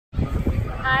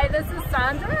Hi, this is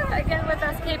Sandra, again with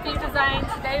SKP Design.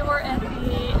 Today we're at the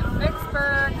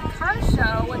Vicksburg car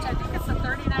show, which I think is the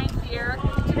 39th year.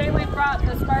 Today we brought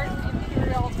the Spartan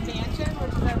Imperial Mansion,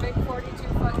 which is our big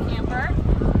 42-foot camper.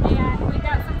 And we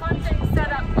got some fun things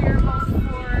set up here, both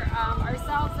for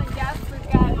ourselves and guests.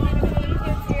 We've got animated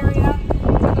kids area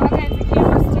with all kinds of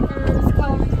camper stickers,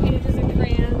 coloring pages, and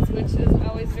crayons, which is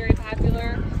always very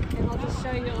popular. And I'll just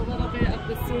show you a little bit of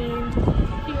the scene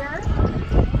here.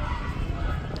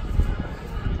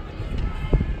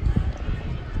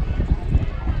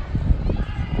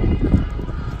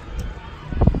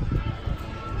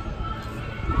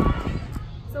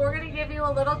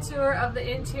 A little tour of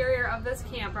the interior of this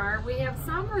camper. We have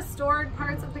some restored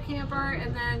parts of the camper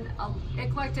and then an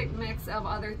eclectic mix of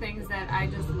other things that I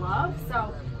just love.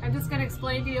 So I'm just going to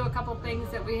explain to you a couple things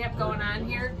that we have going on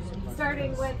here.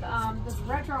 Starting with this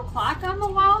retro clock on the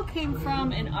wall, came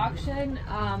from an auction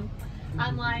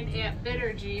online at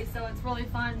Vicksburg. So it's really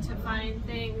fun to find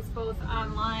things both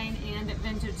online and at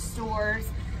vintage stores.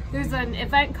 There's an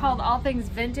event called All Things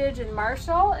Vintage in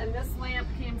Marshall, and this lamp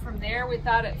came from there. We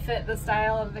thought it fit the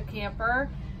style of the camper.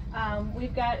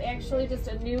 We've got actually just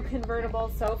a new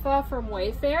convertible sofa from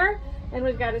Wayfair, and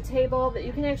we've got a table that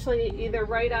you can actually either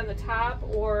write on the top,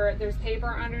 or there's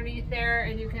paper underneath there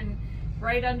and you can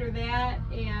write under that,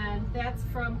 and that's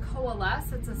from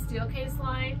Coalesce. It's a steel case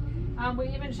line. We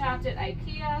even shopped at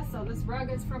IKEA, so this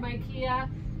rug is from IKEA.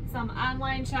 Some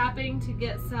online shopping to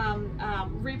get some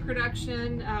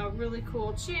reproduction, really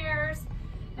cool chairs.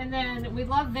 And then we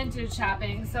love vintage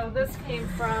shopping. So this came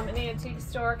from an antique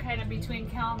store kind of between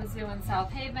Kalamazoo and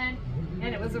South Haven.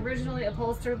 And it was originally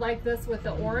upholstered like this with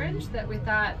the orange that we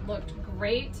thought looked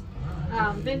great.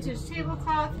 Vintage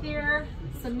tablecloth here.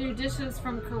 Some new dishes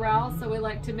from Corral, so we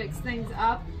like to mix things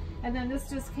up. And then this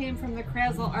just came from the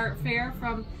Crazzle Art Fair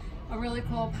from a really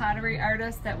cool pottery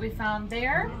artist that we found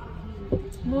there.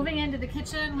 Moving into the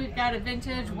kitchen, we've got a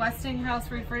vintage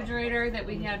Westinghouse refrigerator that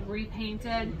we had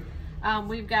repainted.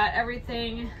 We've got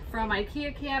everything from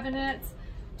IKEA cabinets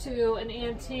to an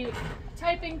antique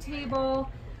typing table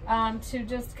to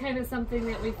just kind of something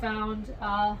that we found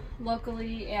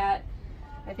locally at,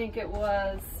 I think it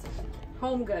was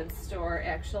Home Goods store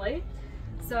actually.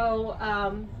 So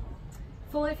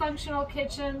fully functional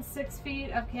kitchen, 6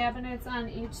 feet of cabinets on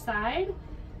each side.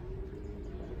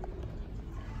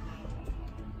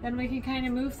 Then we can kind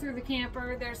of move through the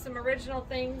camper. There's some original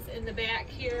things in the back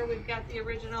here. We've got the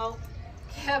original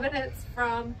cabinets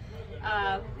from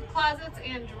closets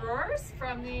and drawers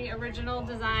from the original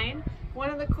design. One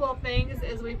of the cool things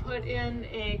is we put in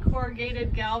a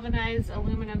corrugated galvanized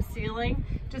aluminum ceiling,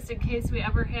 just in case we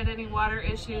ever had any water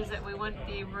issues, that we wouldn't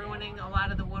be ruining a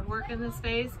lot of the woodwork in this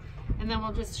space. And then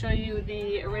we'll just show you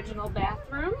the original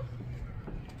bathroom.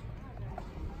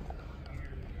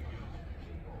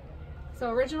 So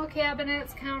original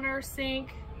cabinets, counter,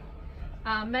 sink,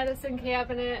 medicine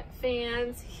cabinet,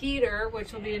 fans, heater,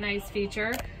 which will be a nice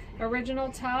feature,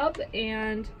 original tub,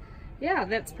 and yeah,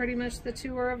 that's pretty much the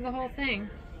tour of the whole thing.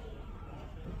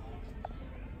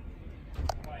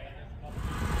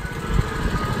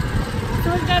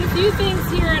 So we've got a few things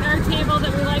here at our table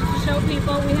that we like to show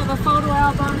people. We have a photo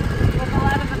album with a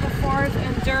lot of the befores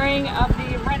and during of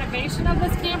the renovation of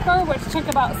this camper, which took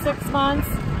about 6 months.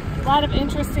 A lot of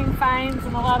interesting finds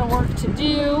and a lot of work to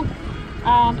do.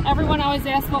 Everyone always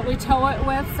asks what we tow it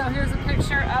with, so here's a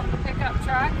picture of the pickup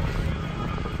truck.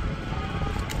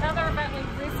 Another event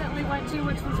we recently went to,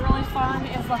 which was really fun,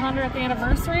 is the 100th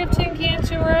anniversary of Tin Can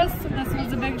Tourists. This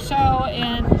was a big show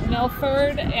in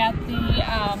Milford at the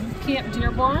Camp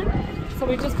Dearborn. So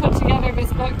we just put together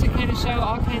this book to kind of show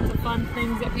all kinds of fun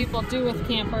things that people do with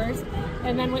campers.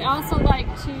 And then we also like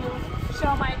to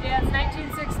show my dad's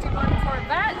 1961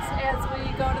 Corvette as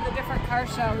we go to the different car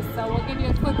shows. So we'll give you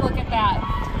a quick look at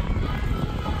that.